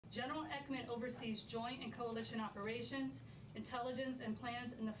General Ekman oversees joint and coalition operations, intelligence, and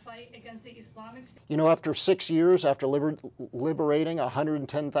plans in the fight against the Islamic State. You know, after 6 years, after liberating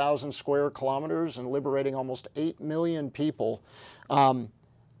 110,000 square kilometers and liberating almost 8 million people,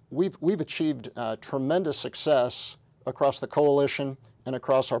 we've achieved tremendous success across the coalition and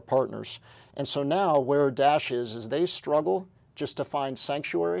across our partners. And so now where Daesh is they struggle just to find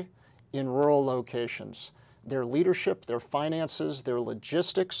sanctuary in rural locations. Their leadership, their finances, their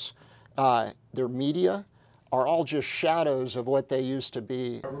logistics, their media are all just shadows of what they used to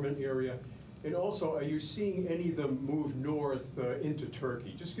be. Government area. And also, are you seeing any of them move north into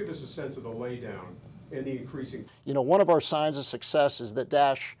Turkey? Just give us a sense of the laydown and the increasing. You know, one of our signs of success is that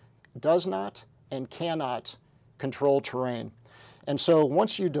Daesh does not and cannot control terrain. And so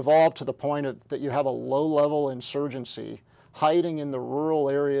once you devolve to the point that you have a low-level insurgency hiding in the rural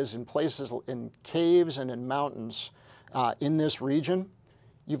areas, in places, in caves and in mountains in this region,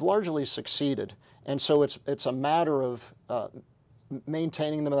 you've largely succeeded. And so it's a matter of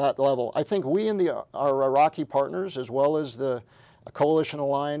maintaining them at that level. I think we and our Iraqi partners, as well as the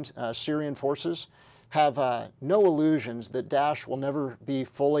coalition-aligned Syrian forces, have no illusions that Daesh will never be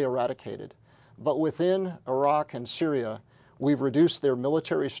fully eradicated. But within Iraq and Syria, we've reduced their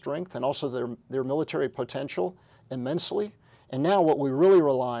military strength and also their military potential immensely. And now what we really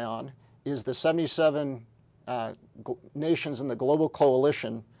rely on is the 77 nations in the global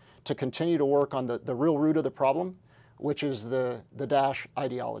coalition to continue to work on the real root of the problem, which is the Daesh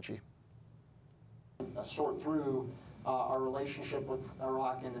ideology. Sort through our relationship with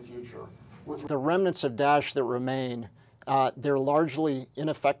Iraq in the future. With the remnants of Daesh that remain, they're largely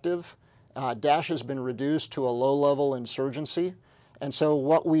ineffective. Daesh has been reduced to a low-level insurgency. And so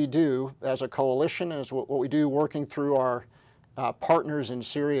what we do as a coalition, is what we do working through our partners in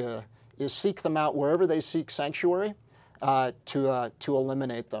Syria, is seek them out wherever they seek sanctuary to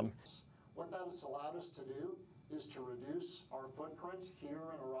eliminate them. What that has allowed us to do is to reduce our footprint here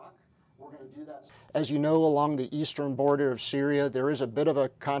in Iraq. We're going to do that. As you know, along the eastern border of Syria, there is a bit of a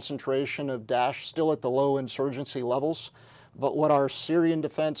concentration of Daesh still at the low insurgency levels. But what our Syrian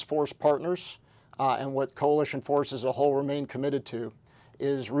Defense Force partners and what coalition forces as a whole remain committed to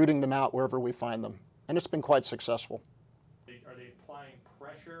is rooting them out wherever we find them. And it's been quite successful. Are they applying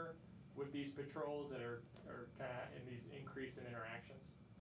pressure with these patrols that are kind of in these increase in interactions?